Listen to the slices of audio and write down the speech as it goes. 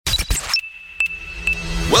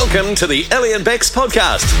Welcome to the Elly and Bex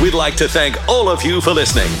podcast. We'd like to thank all of you for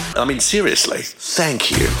listening. I mean, seriously, thank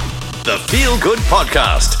you. The Feel Good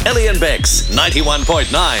Podcast. Elly and Bex, 91.9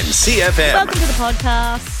 CFM. Welcome to the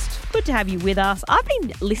podcast. Good to have you with us. I've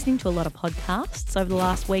been listening to a lot of podcasts over the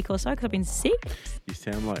last week or so because I've been sick. You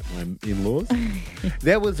sound like my in-laws.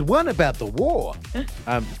 There was one about the war. Yeah.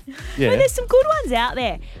 Well, there's some good ones out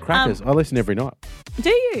there. Crackers. I listen every night. Do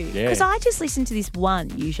you? Yeah. Because I just listen to this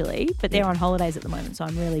one usually, but they're on holidays at the moment, so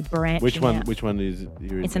I'm really branching out. Which one is?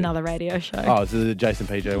 It's another radio show. Oh, is it the Jason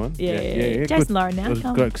PJ one? Yeah. Jason Good. Lauren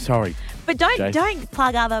now. Good. Sorry. But don't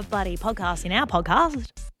plug other bloody podcasts in our podcast.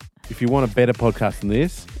 If you want a better podcast than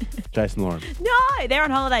this, Jason Lauren. No, they're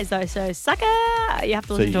on holidays though, so sucker, you have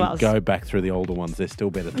to listen to So us. you go back through the older ones. They're still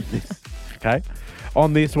better than this. Okay?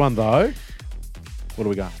 On this one, though, what do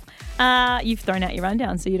we got? You've thrown out your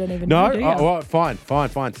rundown, so you don't even No? know, do you? Oh, fine.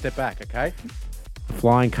 Step back, okay? The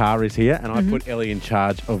flying car is here, and I put Elly in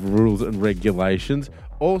charge of rules and regulations.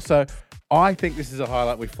 Also, I think this is a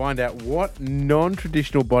highlight. We find out what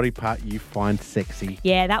non-traditional body part you find sexy.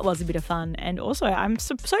 Yeah, that was a bit of fun. And also, I'm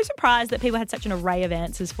so surprised that people had such an array of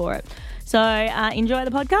answers for it. So enjoy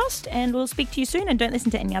the podcast and we'll speak to you soon. And don't listen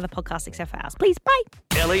to any other podcasts except for ours. Please, bye.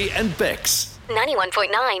 Elly and Bex.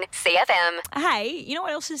 91.9 CFM. Hey, you know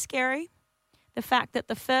what else is scary? The fact that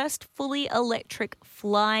the first fully electric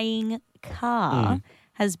flying car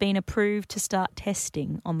has been approved to start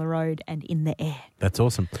testing on the road and in the air. That's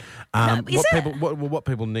awesome. Is What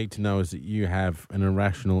people need to know is that you have an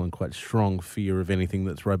irrational and quite strong fear of anything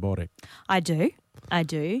that's robotic. I do.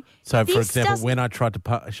 So, for example, when I tried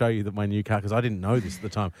to show you that my new car, because I didn't know this at the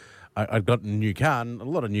time, I'd got a new car, and a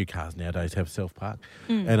lot of new cars nowadays have self-park.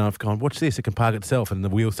 And I've gone, watch this, it can park itself, and the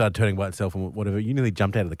wheel started turning by itself and whatever. You nearly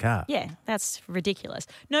jumped out of the car. Yeah, that's ridiculous.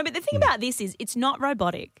 No, but the thing about this is it's not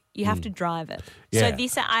robotic. You have to drive it. Yeah. So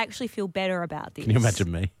this, I actually feel better about this. Can you imagine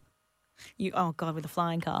me? Oh, God, with a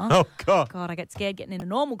flying car. Oh, God. God, I get scared getting in a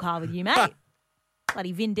normal car with you, mate.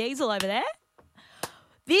 Bloody Vin Diesel over there.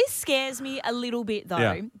 This scares me a little bit,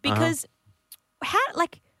 though, because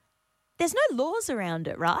there's no laws around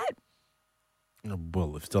it, right?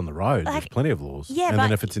 Well, if it's on the road, there's plenty of laws. Yeah, and but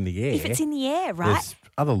then if it's in the air. If it's in the air, right? There's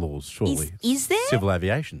other laws, surely. Is there? Civil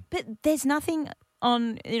aviation. But there's nothing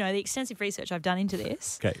on, the extensive research I've done into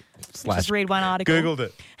this. Okay. Just read one article. Googled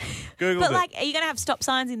it. But, are you going to have stop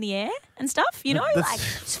signs in the air and stuff? Like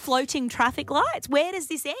floating traffic lights? Where does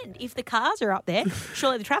this end? If the cars are up there,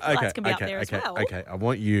 surely the traffic lights can be up there as well. Okay, I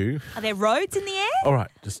want you... Are there roads in the air? All right,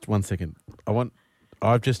 just 1 second.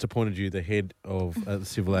 I've just appointed you the head of the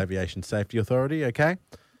Civil Aviation Safety Authority, okay?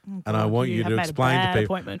 And I want you to explain to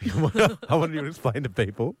people... I want you to explain to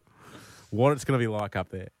people what it's going to be like up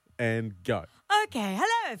there. And go. Okay,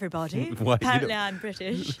 hello everybody. Why, Apparently I'm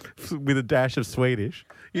British. With a dash of Swedish.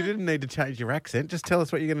 You didn't need to change your accent. Just tell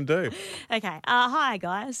us what you're going to do. Okay. Hi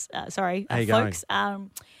guys. Sorry, How you folks.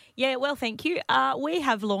 Yeah, well, thank you. We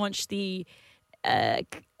have launched the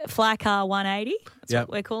Flycar 180. That's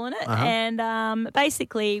what we're calling it. And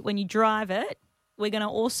basically, when you drive it, we're going to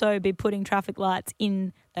also be putting traffic lights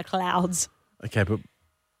in the clouds. Okay, but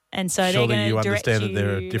and so surely you understand that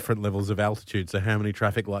there are different levels of altitude. So how many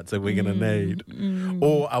traffic lights are we going to need?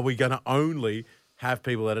 Or are we going to only have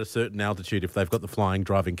people at a certain altitude if they've got the flying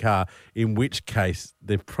driving car, in which case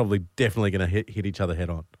they're probably definitely going to hit each other head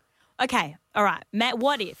on? Okay, all right. Matt,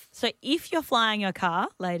 what if? So if you're flying your car,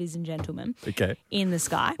 ladies and gentlemen, in the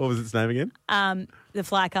sky. What was its name again? The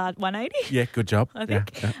Flycar 180. Yeah, good job. I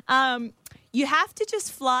think. Yeah. You have to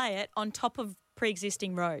just fly it on top of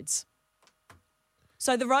pre-existing roads.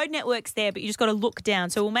 So the road network's there, but you just got to look down.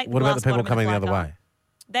 So we'll make What about the people coming the other way?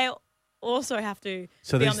 They also have to.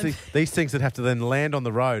 So these things that have to then land on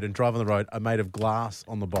the road and drive on the road are made of glass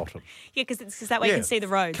on the bottom. Yeah, because that way you can see the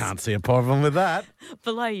roads. Can't see a problem with that.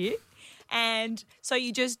 Below you. And so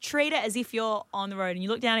you just treat it as if you're on the road and you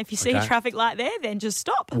look down. If you see a traffic light there, then just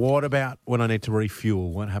stop. What about when I need to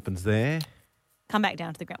refuel? What happens there? Come back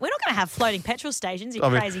down to the ground. We're not going to have floating petrol stations, you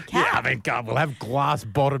crazy cat. Yeah, God, we'll have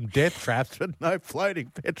glass-bottom death traps, but no floating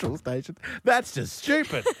petrol stations. That's just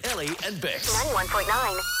stupid. Elly and Bex.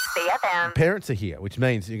 91.9 CFM. Parents are here, which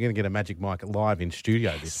means you're going to get a Magic Mic live in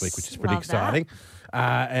studio this week, which is pretty exciting.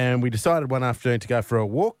 And we decided one afternoon to go for a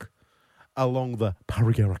walk along the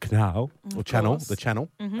Parigera Canal, or channel, the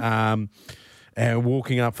channel. And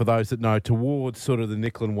walking up, for those that know, towards sort of the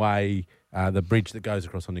Nicklin Way, the bridge that goes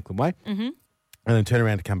across on Nicklin Way. And then turn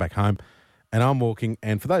around to come back home. And I'm walking,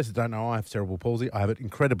 and for those that don't know, I have cerebral palsy. I have it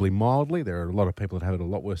incredibly mildly. There are a lot of people that have it a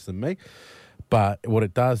lot worse than me. But what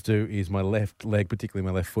it does do is my left leg, particularly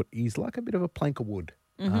my left foot, is like a bit of a plank of wood.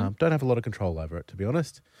 Don't have a lot of control over it, to be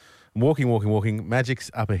honest. I'm walking. Magic's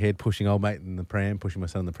up ahead, pushing old mate in the pram, pushing my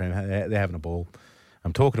son in the pram. They're having a ball.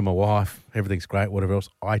 I'm talking to my wife. Everything's great, whatever else.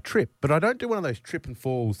 I trip, but I don't do one of those trip and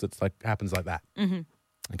falls that's like happens like that. Mm-hmm.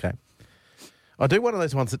 Okay. I do one of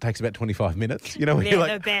those ones that takes about 25 minutes. You know, when They're you're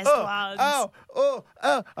like, the best ones.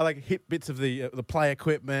 I like hit bits of the play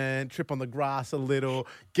equipment, trip on the grass a little,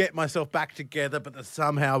 get myself back together, but then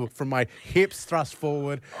somehow from my hips thrust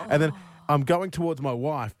forward, and then I'm going towards my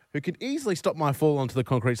wife, who can easily stop my fall onto the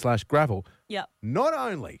concrete/gravel. Yep. Not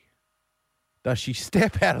only does she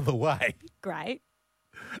step out of the way, Great.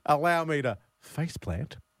 allow me to face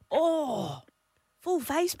plant. Oh, full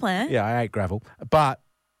face plant. Yeah, I hate gravel, but.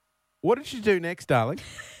 What did she do next, darling?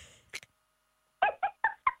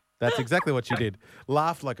 That's exactly what she did.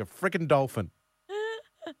 Laughed like a freaking dolphin.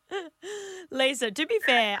 Lisa, to be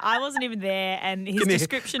fair, I wasn't even there, and his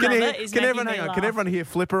description of it is making me laugh. Can everyone hear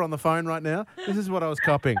Flipper on the phone right now? This is what I was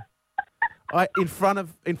copying. In front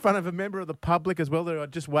of a member of the public as well that I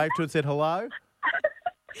just waved to and said hello.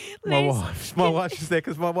 My wife's just there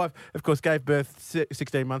because my wife, of course, gave birth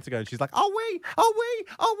 16 months ago, and she's like, oh wee.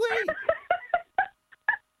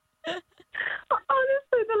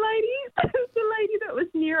 Honestly, the lady that was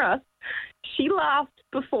near us, she laughed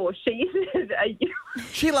before she said, "Are you?"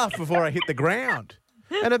 She laughed before I hit the ground.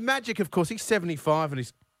 And at Magic, of course, he's 75 and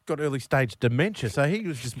he's got early stage dementia, so he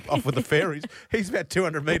was just off with the fairies. He's about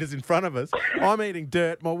 200 metres in front of us. I'm eating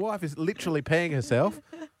dirt. My wife is literally peeing herself.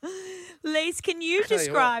 Lise, can you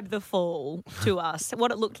describe the fall to us?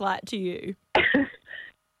 What it looked like to you?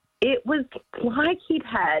 It was like he'd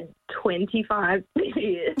had 25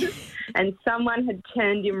 beers and someone had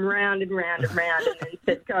turned him round and round and round and then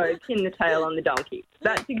said, go, pin the tail on the donkey.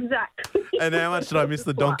 That's exactly And how much did I miss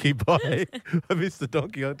the donkey by? I missed the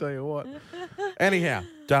donkey, I'll tell you what. Anyhow,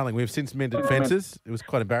 darling, we've since mended fences. It was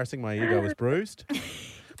quite embarrassing. My ego was bruised.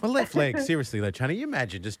 My left leg, seriously though, Chani, you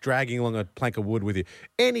imagine just dragging along a plank of wood with you.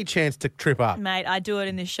 Any chance to trip up? Mate, I do it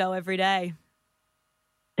in this show every day.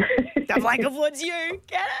 The plank of wood's you.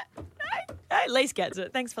 Get it? Hey, Lise gets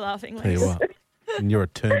it. Thanks for laughing, Lise. Tell you what, and you're a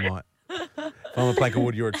termite. If I'm a plank of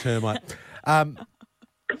wood, you're a termite.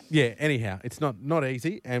 Yeah, anyhow, it's not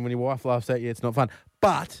easy, and when your wife laughs at you, it's not fun.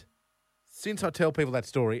 But since I tell people that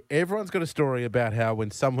story, everyone's got a story about how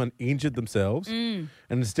when someone injured themselves and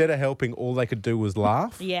instead of helping, all they could do was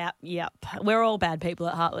laugh. Yep. We're all bad people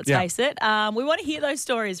at heart, let's face it. We want to hear those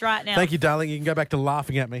stories right now. Thank you, darling. You can go back to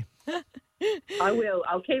laughing at me. I will.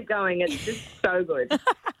 I'll keep going. It's just so good.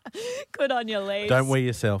 Good on you, Lise. Don't wear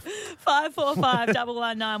yourself. 545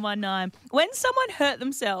 11919. When someone hurt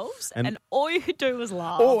themselves and all you could do was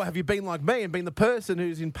laugh. Or have you been like me and been the person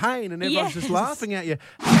who's in pain and everyone's just laughing at you?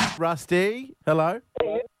 Rusty, hello.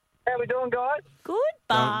 Hey, how we doing, guys? Good,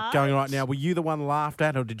 bud. Going right now. Were you the one laughed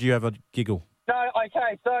at or did you have a giggle? No,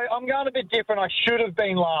 okay, so I'm going a bit different. I should have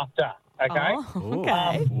been laughed at, okay? Oh,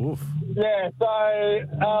 okay. Oof. Yeah, so,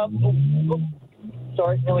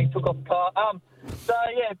 sorry, nearly took off the car. Not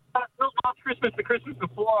last Christmas, the Christmas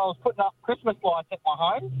before, I was putting up Christmas lights at my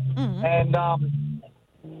home. Mm-hmm. And,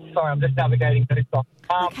 sorry, I'm just navigating this stuff.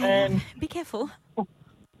 Okay. And Be careful.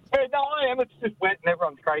 yeah, no, I am. It's just wet and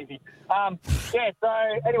everyone's crazy. So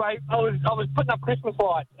anyway, I was putting up Christmas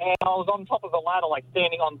lights and I was on top of a ladder, like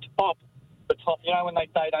standing on top. The top, you know, when they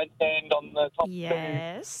say don't stand on the top.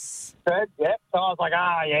 Yes. Third, yeah. So I was like,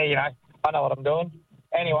 I know what I'm doing.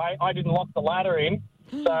 Anyway, I didn't lock the ladder in,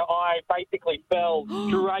 so I basically fell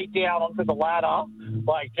straight down onto the ladder,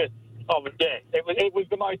 it was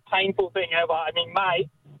the most painful thing ever. I mean, mate,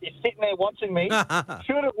 he's sitting there watching me.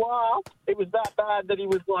 Should have laughed. It was that bad that he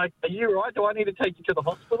was like, are you right? Do I need to take you to the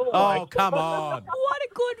hospital? Oh, come on. What a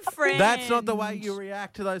good friend. That's not the way you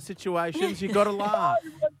react to those situations. You've got to laugh.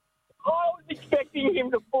 I was expecting him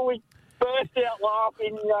to fully burst out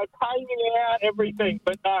laughing, painting out everything.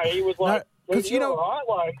 But no, he was like, because you know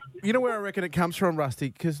where I reckon it comes from, Rusty?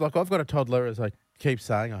 Because I've got a toddler, as I keep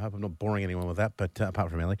saying. I hope I'm not boring anyone with that, but apart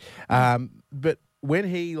from Elly. But when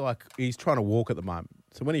he's trying to walk at the moment,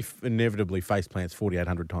 so when he inevitably face plants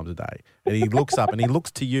 4,800 times a day, and he looks up and he looks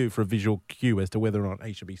to you for a visual cue as to whether or not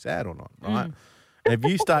he should be sad or not, right? And if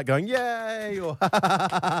you start going, yay, or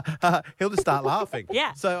he'll just start laughing.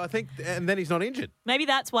 Yeah. So I think, and then he's not injured. Maybe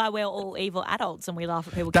that's why we're all evil adults and we laugh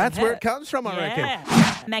at people That's getting where hurt. it comes from, I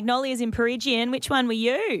reckon. Magnolia's in Peregian. Which one were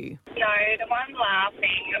you? No, the one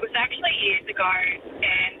laughing, it was actually years ago,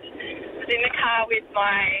 and I was in the car with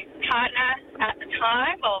my partner at the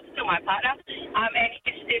time, well, still my partner, and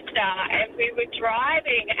his sister, and we were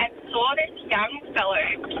driving and saw this young fellow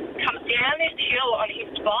come down this hill on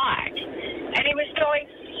his bike, and he was going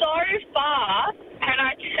so fast, and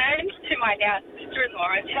I turned to my now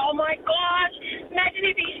sister-in-law and said, oh my gosh, imagine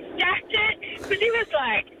if he stacked it, because he was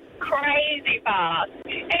like crazy fast.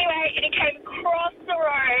 Anyway, and he came across the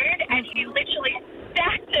road and he literally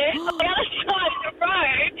stacked it on the other side of the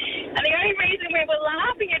road. And the only reason we were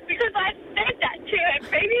laughing is because I said that to him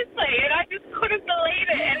previously and I just couldn't believe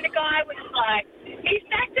it. And the guy was like, he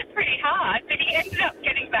stacked it pretty hard, but he ended up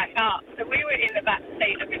getting back up. So we were in the back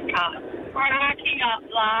seat of his car, cracking up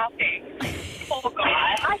laughing. Poor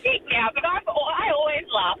guy. I think now, but I always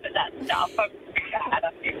laugh at that stuff. I'm bad,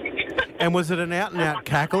 I think. And was it an out-and-out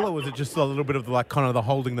cackle, or was it just a little bit of the, like, kind of the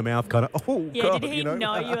holding the mouth kind of, oh, Yeah, God, did he you know?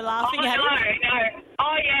 know you were laughing at him? No.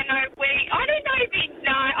 Oh, yeah, no. I don't know if he,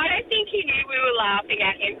 no, I don't think he knew we were laughing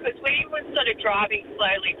at him because we were sort of driving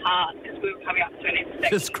slowly past because we were coming up to an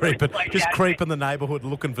intersection. Just creeping the neighbourhood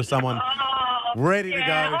looking for someone ready to go.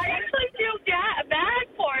 I actually feel bad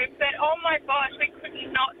for him, but oh my gosh, we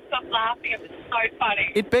could not stop laughing. It was so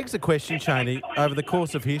funny. It begs the question, Cheney, over the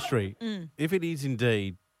course of history, if it is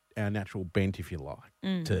indeed our natural bent, if you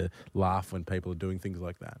like, to laugh when people are doing things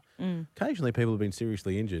like that. Occasionally people have been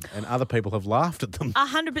seriously injured and other people have laughed at them.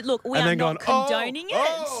 100%. Look, we and are then not gone, condoning it.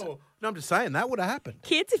 Oh. No, I'm just saying that would have happened.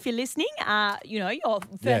 Kids, if you're listening, your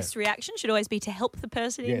first reaction should always be to help the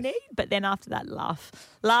person in need. But then after that, laugh.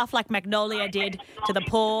 Laugh like Magnolia did to the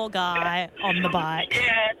poor guy on the bike.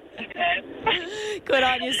 Yes. Good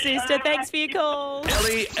on you, sister. Thanks for your call.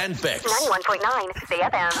 Elly and Bex. 91.9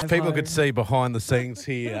 CFM. People could see behind the scenes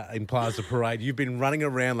here in Plaza Parade, you've been running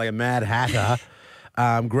around like a mad hatter,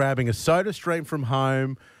 grabbing a soda stream from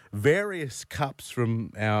home, various cups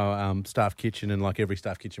from our staff kitchen, and like every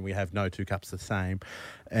staff kitchen, we have no two cups the same,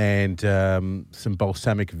 and some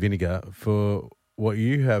balsamic vinegar for what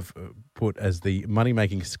you have put as the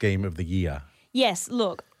money-making scheme of the year. Yes,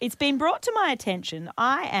 look, it's been brought to my attention.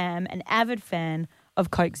 I am an avid fan of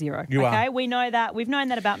Coke Zero. You are. We know that. We've known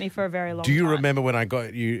that about me for a very long time. Do you remember when I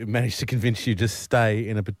managed to convince you to stay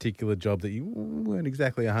in a particular job that you weren't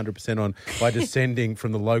exactly 100% on by just sending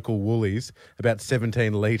from the local Woolies about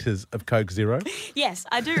 17 litres of Coke Zero? Yes,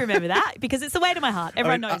 I do remember that because it's the way to my heart.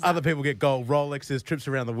 Everyone knows that. Other people get gold Rolexes, trips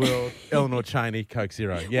around the world. Eleanor Cheney, Coke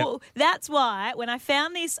Zero. Yeah. Well, that's why when I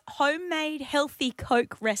found this homemade healthy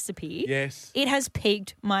Coke recipe, Yes. it has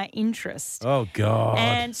piqued my interest. Oh, God.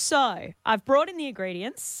 And so I've brought in the ingredients.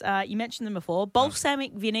 You mentioned them before.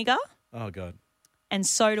 Balsamic vinegar Oh, God. and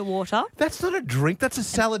soda water. That's not a drink. That's a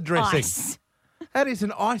salad dressing. Ice. That is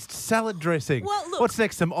an iced salad dressing. Well, look- What's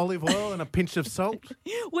next? Some olive oil and a pinch of salt?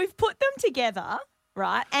 We've put them together,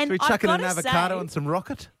 right? And Should we I've chuck in an gotta avocado say, and some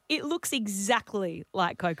rocket? it looks exactly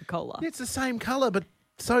like Coca-Cola. Yeah, it's the same colour, but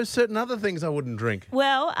so certain other things I wouldn't drink.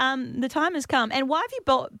 Well, the time has come. And why have you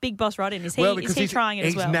brought Big Boss Rod in? Is he trying it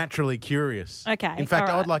as well? He's naturally curious. Okay, In fact,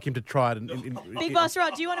 all right. I'd like him to try it. Big Boss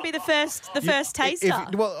Rod, do you want to be the first taster?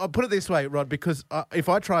 Well, I'll put it this way, Rod, because if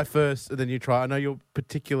I try first and then you try, I know you're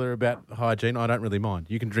particular about hygiene. I don't really mind.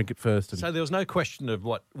 You can drink it first. So there was no question of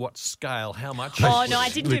what scale, how much. Oh, no, I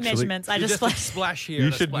didn't do Literally. measurements. I just a splash here. You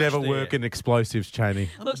and a should splash never there. work in explosives,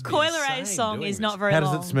 Cheney. Look, must be Coiler insane A's song doing is this. not very How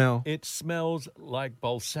long. does it smell? It smells like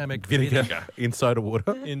balsamic Vinegar vinegar in soda water.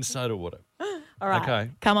 in soda water. All right.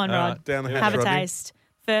 Okay. Come on, Rod. Down the hatch, Have a Rodney. taste.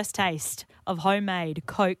 First taste of homemade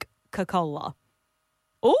Coca-Cola.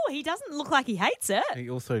 Oh, he doesn't look like he hates it. He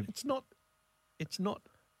also, It's not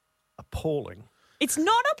appalling. It's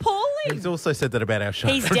not appalling. he's also said that about our show.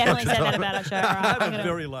 He's definitely said that about our show. All right, I I'm have a gonna-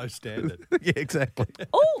 very low standard. Yeah, exactly.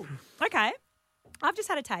 Oh, okay. I've just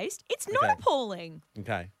had a taste. It's not Okay. appalling.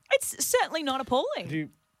 Okay. It's certainly not appalling. Do you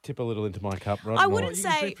tip a little into my cup, Rod? I Or- wouldn't You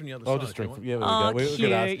can say- drink from the other I'll side just if drink. you want. Yeah, there Oh, we go. We're cute.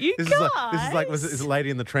 good. You This is like guys. is it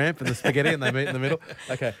Lady in the Tramp and the spaghetti and they meet in the middle?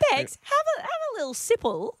 Okay. Bex, have a little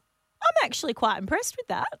sipple. I'm actually quite impressed with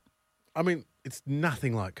that. I mean, it's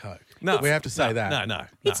nothing like Coke. No, we have to say that. No.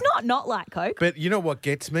 It's not like Coke. But you know what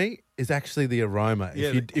gets me is actually the aroma.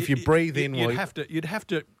 Yeah, if you breathe in, you'd while have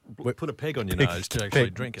to put a peg on your Peg- nose to actually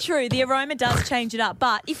peg. drink it. True, the aroma does change it up.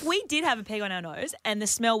 But if we did have a peg on our nose and the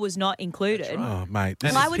smell was not included, oh mate, this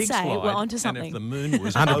And I is if would pigs say we're lied, onto And something. if the moon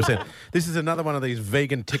was 100%. This is another one of these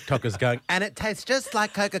vegan TikTokers going, and it tastes just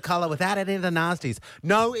like Coca-Cola without any of the nasties.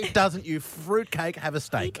 No, it doesn't. You fruitcake, have a it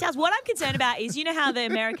steak. does. What I'm concerned about is, you know how the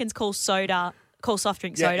Americans call soft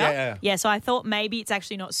drink Yeah, soda? yeah. So I thought maybe it's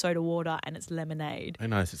actually not soda water and it's lemonade. Who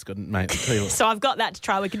knows? It's got, mate. I'll tell you what. So I've got that to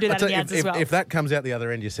try. We can do I'll that in tell the you, ads as well. if that comes out the other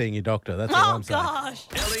end, you're seeing your doctor. That's all Oh, I'm saying. gosh.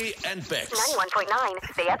 Elly and Bex. 91.9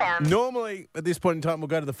 CFM. Normally, at this point in time, we'll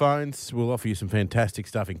go to the phones. We'll offer you some fantastic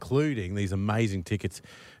stuff, including these amazing tickets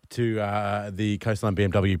to the Coastline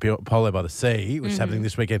BMW Polo by the Sea, which is happening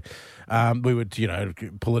this weekend. We would,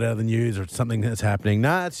 pull it out of the news or it's something that's happening.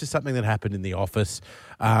 No, it's just something that happened in the office.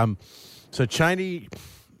 So, Cheney,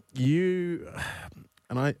 you,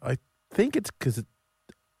 and I think it's because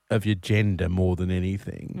of your gender more than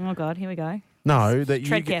anything. Oh, God, here we go. No, that you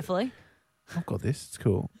Tread carefully. I've got this. It's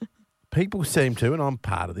cool. People seem to, and I'm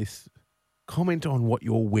part of this, comment on what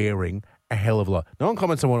you're wearing a hell of a lot. No one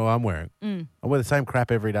comments on what I'm wearing. I wear the same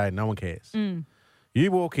crap every day. No one cares. You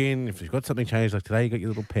walk in, if you've got something changed, like today you got your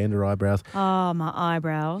little panda eyebrows. Oh, my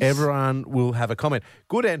eyebrows. Everyone will have a comment,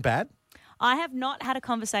 good and bad. I have not had a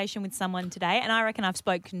conversation with someone today, and I reckon I've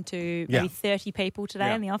spoken to maybe 30 people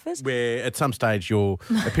today in the office. Where at some stage your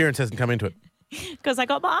appearance hasn't come into it. Because I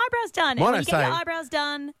got my eyebrows done. And when you get your eyebrows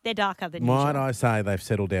done, they're darker than usual. Might I say they've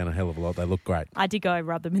settled down a hell of a lot. They look great. I did go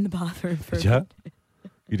rub them in the bathroom for a Did you? bit.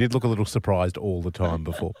 You did look a little surprised all the time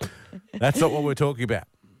before. That's not what we're talking about.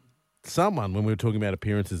 Someone, when we were talking about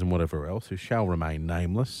appearances and whatever else, who shall remain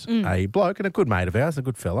nameless, a bloke and a good mate of ours, a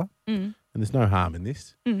good fella, and there's no harm in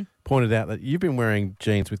this, pointed out that you've been wearing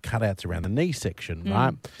jeans with cutouts around the knee section,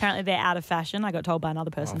 right? Apparently they're out of fashion. I got told by another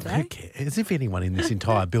person Who today. cares? As if anyone in this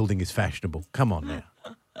entire building is fashionable. Come on now.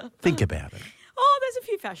 Think about it. Oh, there's a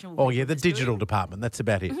few fashionable Oh, yeah, people the that do it. digital department. That's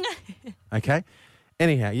about it. Okay?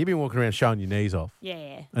 Anyhow, you've been walking around showing your knees off.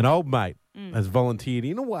 Yeah. An old mate has volunteered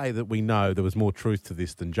in a way that we know there was more truth to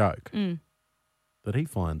this than joke. That he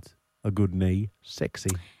finds a good knee sexy.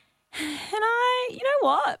 And you know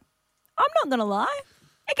what? I'm not going to lie.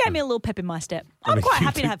 It gave me a little pep in my step. I'm mean, quite you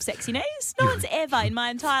happy do- to have sexy knees. No one's ever in my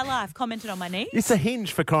entire life commented on my knees. It's a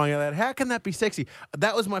hinge, for crying out loud. How can that be sexy?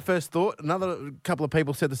 That was my first thought. Another couple of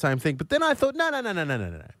people said the same thing. But then I thought, no.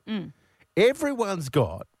 Everyone's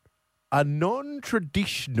got a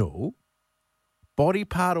non-traditional body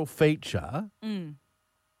part or feature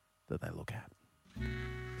that they look at.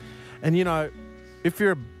 And, you know, if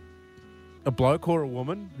you're a bloke or a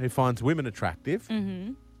woman who finds women attractive,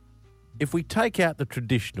 if we take out the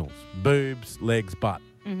traditionals, boobs, legs, butt,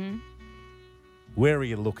 where are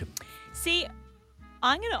you looking? See,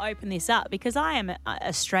 I'm going to open this up because I am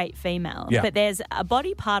a straight female, Yeah. but there's a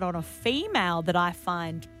body part on a female that I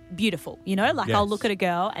find beautiful. You know, like I'll Yes. look at a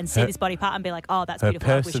girl and see Her- this body part and be like, oh, that's Her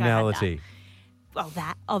beautiful. I wish I had personality. that. Well,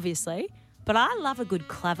 that, obviously. But I love a good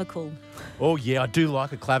clavicle. Oh, yeah, I do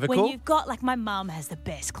like a clavicle. When you've got, like, my mum has the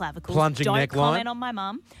best clavicles. Plunging Don't neckline? comment on my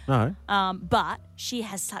mum. No. But she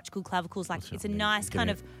has such good clavicles. Like, it's a nice kind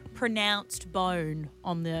of pronounced bone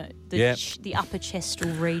on the Yep. the upper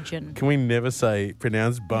chestal region. Can we never say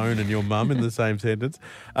pronounce bone and your mum in the same sentence?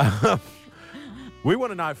 We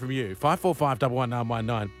want to know from you,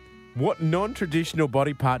 545-11919, what non-traditional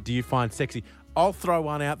body part do you find sexy? I'll throw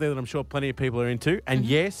one out there that I'm sure plenty of people are into. And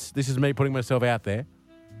yes, this is me putting myself out there.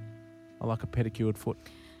 I like a pedicured foot.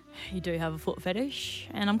 You do have a foot fetish,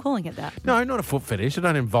 and I'm calling it that. No, not a foot fetish. I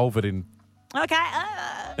don't involve it in Okay.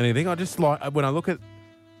 anything. I just like, when I look at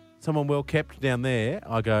someone well kept down there,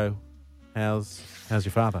 I go, how's your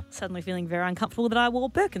father? Suddenly feeling very uncomfortable that I wore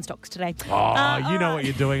Birkenstocks today. Oh, you know what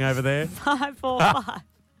you're doing over there.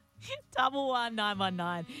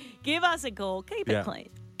 545-11919. Give us a call. Keep it Yeah. clean.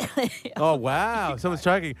 Oh, wow. Someone's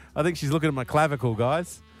choking. I think she's looking at my clavicle,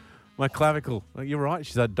 guys. My clavicle. Oh, you're right.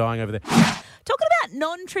 She's dying over there. Talking about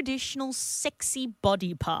non-traditional sexy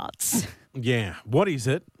body parts. Yeah. What is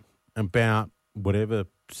it about whatever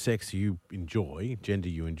sex you enjoy, gender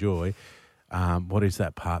you enjoy, what is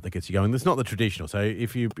that part that gets you going? That's not the traditional. So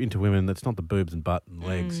if you're into women, that's not the boobs and butt and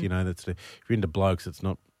legs, you know. If you're into blokes, it's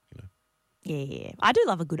not, you know. Yeah. I do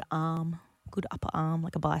love a good arm, good upper arm,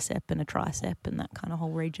 like a bicep and a tricep and that kind of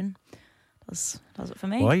whole region. Does it for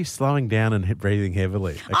me. Why are you slowing down and breathing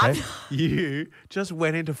heavily? Okay, you just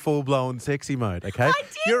went into full blown sexy mode. Okay, I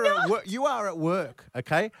did You're not. at work. You are at work.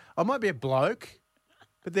 Okay, I might be a bloke,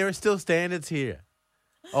 but there are still standards here.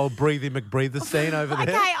 Oh, Breathy McBreatherstein over there.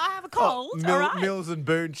 Okay, I have a cold, all right? Mills and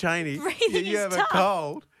Boone Cheney. Breathing you is have tough. a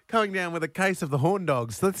cold. Coming down with a case of the horn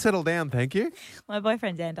dogs. Let's settle down, thank you. My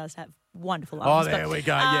boyfriend Dan does have wonderful Oh, arms. there but, we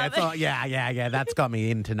go. Yeah, it's all, yeah. That's got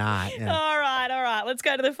me in tonight. Yeah. All right. Let's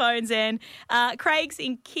go to the phones then. Craig's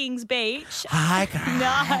in Kings Beach. Hi, Craig.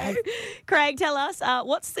 No. Craig, tell us,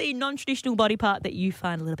 what's the non-traditional body part that you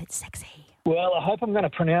find a little bit sexy? Well, I hope I'm going to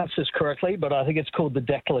pronounce this correctly, but I think it's called the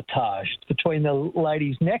décolletage. It's between the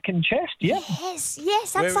lady's neck and chest. Yep.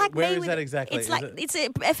 Yes, that's like where me. is with that it. exactly? It's Is like it- it's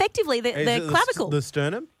effectively Is the it clavicle. The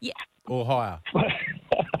sternum? Yeah. Or higher?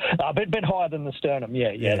 A bit higher than the sternum.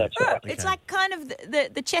 Yeah, that's right. It's like kind of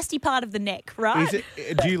the chesty part of the neck, right? Is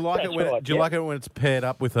it, do you like it That's when right, do you yeah. like it when it's paired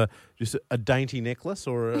up with just a dainty necklace,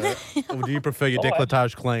 or or do you prefer your Oh,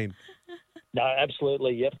 décolletage clean? No,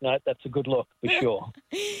 absolutely. Yep. No, that's a good look for sure.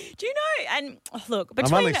 Do you know? And look, I'm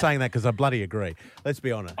between only saying that because I bloody agree. Let's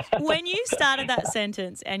be honest. when you started that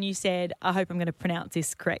sentence and you said, "I hope I'm going to pronounce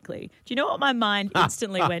this correctly," do you know what my mind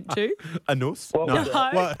instantly went to? A nuss? What was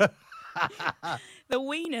that? What? The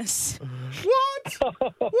weenus. What?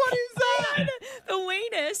 What is that? The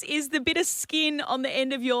weenus is the bit of skin on the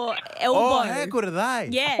end of your elbow. Oh, how good are they?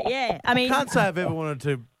 Yeah. I mean, Can't say I've ever wanted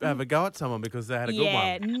to have a go at someone because they had a good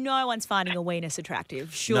one. no one's finding a weenus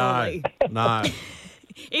attractive, surely. No.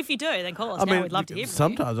 If you do, then call us now. We'd love to hear from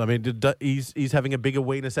sometimes, I mean, he's having a bigger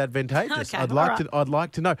weenus advantageous. Okay, I'd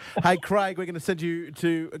like to know. Hey, Craig, we're going to send you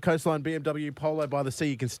to Coastline BMW Polo by the Sea.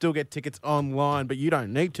 You can still get tickets online, but you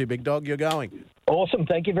don't need to, big dog. You're going. Awesome.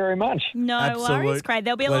 Thank you very much. you. No Absolute worries, Craig.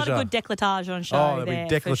 There'll be a lot pleasure. of good décolletage on show Oh, there'll there.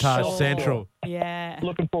 be décolletage for sure. central. Yeah.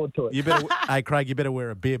 Looking forward to it. You better, hey, Craig, you better wear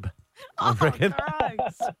a bib. I reckon.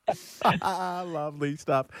 Gross. Lovely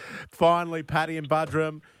stuff. Finally, Patty and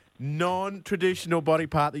Budrum. Non-traditional body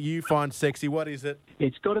part that you find sexy. What is it?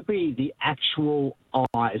 It's got to be the actual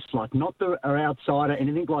eyes, like not the outside or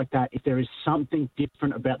anything like that. If there is something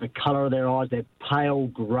different about the colour of their eyes, they're pale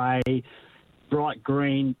grey, bright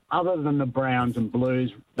green, other than the browns and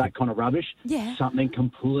blues, that kind of rubbish. Yeah. Something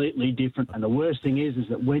completely different. And the worst thing is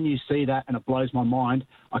that when you see that, and it blows my mind,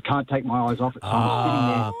 I can't take my eyes off it. So I'm sitting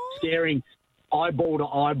there staring eyeball to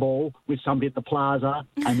eyeball with somebody at the plaza,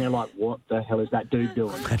 and they're like, what the hell is that dude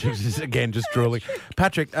doing? Patrick's just drooling.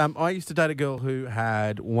 Patrick, I used to date a girl who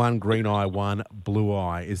had one green eye, one blue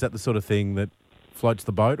eye. Is that the sort of thing that floats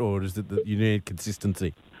the boat, or is it that you need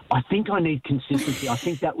consistency? I think I need consistency. I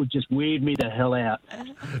think that would just weird me the hell out.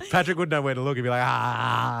 Patrick wouldn't know where to look. He'd be like,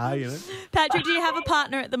 you know. Patrick, do you have a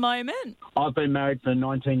partner at the moment? I've been married for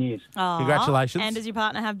 19 years. Aw. Congratulations. And does your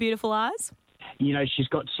partner have beautiful eyes? You know, she's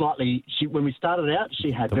got when we started out,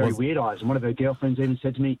 she had very weird eyes. And one of her girlfriends even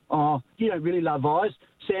said to me, oh, you don't really love eyes.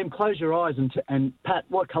 Sam, close your eyes. And Pat,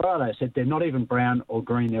 what colour are they? I said, they're not even brown or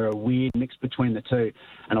green. They're a weird mix between the two.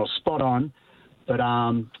 And I was spot on. But,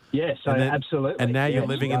 absolutely. And now you're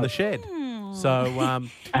living in the shed. So,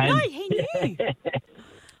 No, he knew.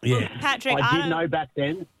 yeah. Patrick, I did know back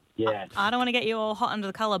then. Yeah. I don't want to get you all hot under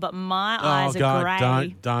the collar, but my eyes are God,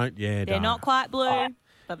 grey. don't. They're not quite blue,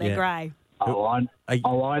 but they're grey. I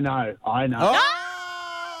know.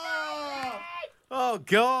 Oh,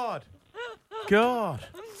 God.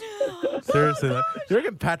 Seriously, though. Do you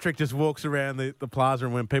reckon Patrick just walks around the plaza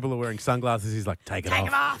and when people are wearing sunglasses, he's like, take it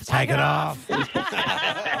off. Take it off.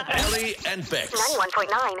 Elly and Bex. 91.9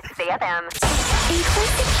 CFM.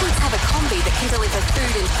 Inclusive Kids have a combi that can deliver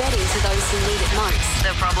food and bedding to those who need it most.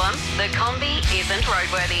 The problem? The combi isn't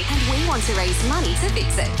roadworthy. And we want to raise money to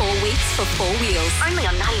fix it. 4 weeks for 4 wheels. Only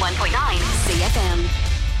on 91.9 CFM.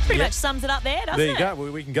 Pretty much sums it up there, doesn't There it? you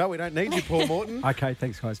go. We can go. We don't need you, Paul Morton. Okay,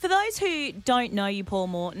 thanks, guys. For those who don't know you, Paul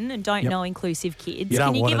Morton, and don't know Inclusive Kids, You don't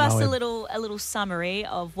can you wanna give us know a him. little summary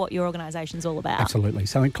of what your organisation's all about? Absolutely.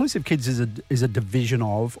 So Inclusive Kids is a division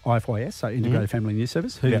of IFYS, so Integrated Family News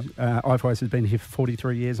Service, who IFYS has been here for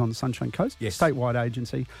 43 years on the Sunshine Coast, statewide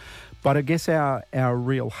agency. But I guess our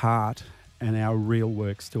real heart and our real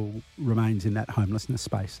work still remains in that homelessness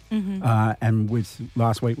space. And with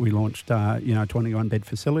last week we launched, a 21-bed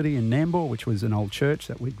facility in Nambour, which was an old church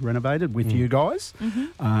that we'd renovated with you guys.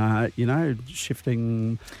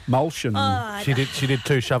 Shifting mulch and She did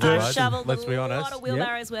 2 shovel I loads. shoveled Let's be honest. a lot of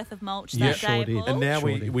wheelbarrows worth of mulch Yeah, that sure day, did. Paul. And now Sure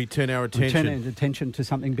we did. turn our turn attention. attention to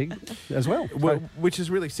something big as well. Which is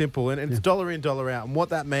really simple, and it's dollar in, dollar out. And what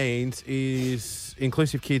that means is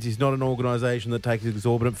Inclusive Kids is not an organisation that takes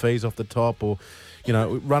exorbitant fees off the top or,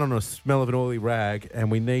 run on a smell of an oily rag, and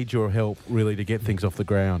we need your help really to get things off the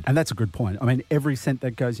ground. And that's a good point. I mean, every cent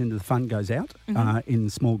that goes into the fund goes out in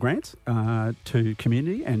small grants to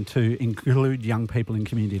community and to include young people in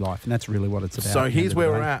community life. And that's really what it's about. So at the here's end of where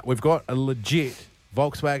the we're day. at. We've got a legit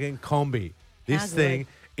Volkswagen Combi. This How good. thing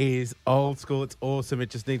is old school. It's awesome. It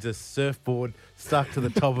just needs a surfboard stuck to the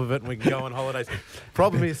top of it and we can go on holidays.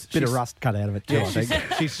 Problem is... Bit of rust cut out of it too, Yeah, I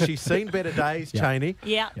think. she's seen better days, Yeah. Cheney.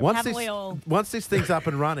 Yeah, haven't we all? Once this thing's up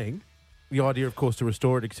and running, the idea, of course, to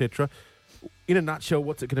restore it, etc. In a nutshell,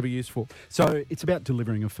 what's it going to be used for? So it's about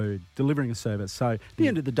delivering a food, delivering a service. So at the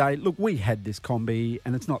end of the day, look, we had this combi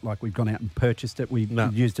and it's not like we've gone out and purchased it. We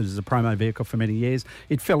used it as a promo vehicle for many years.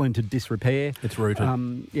 It fell into disrepair. It's rooted.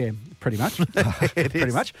 Yeah, pretty much.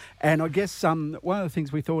 Pretty much. And I guess one of the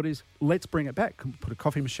things we thought is let's bring it back. Put a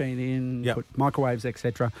coffee machine in, put microwaves,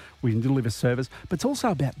 etc. We can deliver service. But it's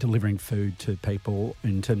also about delivering food to people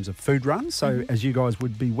in terms of food runs. So as you guys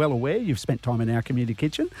would be well aware, you've spent time in our community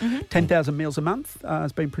kitchen. 10,000 meals a month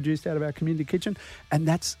has been produced out of our community kitchen, and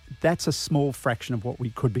that's a small fraction of what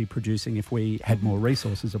we could be producing if we had more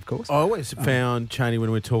resources, of course. I always found, Cheney,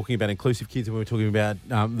 when we're talking about Inclusive Kids and when we're talking about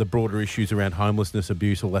the broader issues around homelessness,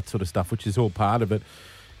 abuse, all that sort of stuff, which is all part of it,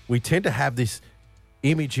 we tend to have this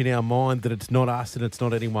image in our mind that it's not us and it's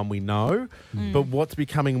not anyone we know. But what's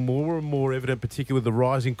becoming more and more evident, particularly the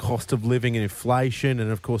rising cost of living and inflation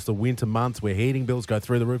and, of course, the winter months where heating bills go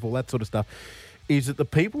through the roof, all that sort of stuff, is that the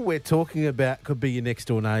people we're talking about could be your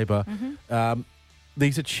next-door neighbour.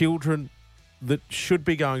 These are children that should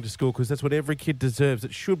be going to school because that's what every kid deserves.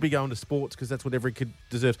 That should be going to sports because that's what every kid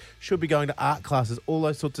deserves. Should be going to art classes, all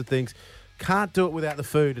those sorts of things. Can't do it without the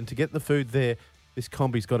food. And to get the food there, this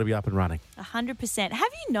combi's got to be up and running. 100%. Have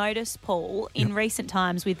you noticed, Paul, in recent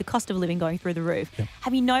times with the cost of living going through the roof,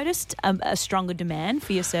 have you noticed a stronger demand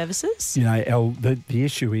for your services? You know, Elle, the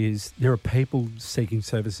issue is there are people seeking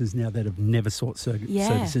services now that have never sought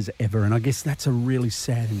services ever. And I guess that's a really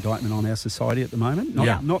sad indictment on our society at the moment.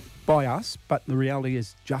 Not by us, but the reality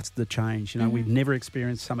is just the change. You know, we've never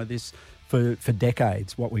experienced some of this for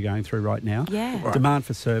decades, what we're going through right now. Demand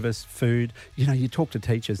for service, food. You know, you talk to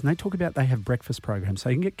teachers and they talk about they have breakfast programs. So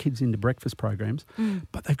you can get kids into breakfast programs,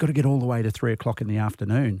 but they've got to get all the way to 3 o'clock in the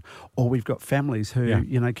afternoon. Or we've got families who,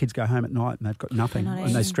 you know, kids go home at night and they've got nothing.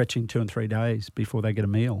 And they're stretching 2 and 3 days before they get a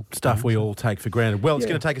meal. Stuff we all take for granted. Well, it's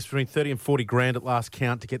going to take us between 30 and 40 grand at last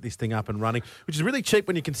count to get this thing up and running, which is really cheap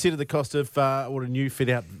when you consider the cost of what a new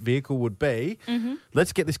fit-out vehicle would be.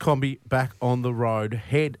 Let's get this combi back on the road.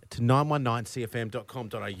 Head to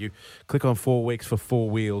 919cfm.com.au. Click on 4 weeks for 4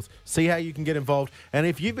 wheels. See how you can get involved. And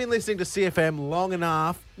if you've been listening to CFM long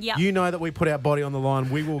enough, you know that we put our body on the line.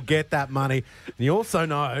 We will get that money. And you also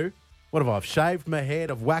know, what have I? I've shaved my head,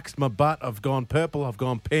 I've waxed my butt, I've gone purple, I've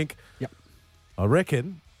gone pink. I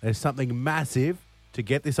reckon there's something massive to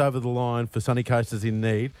get this over the line for Sunny Coasters in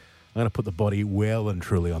need. I'm going to put the body well and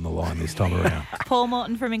truly on the line this time around. Paul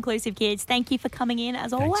Morton from Inclusive Kids, thank you for coming in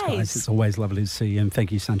as always. Thanks, guys. It's always lovely to see you, and thank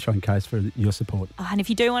you, Sunshine Coast, for your support. And if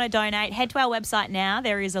you do want to donate, head to our website now.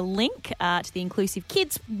 There is a link to the Inclusive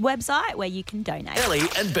Kids website where you can donate. Elly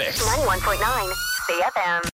and Bex. 91.9 CFM.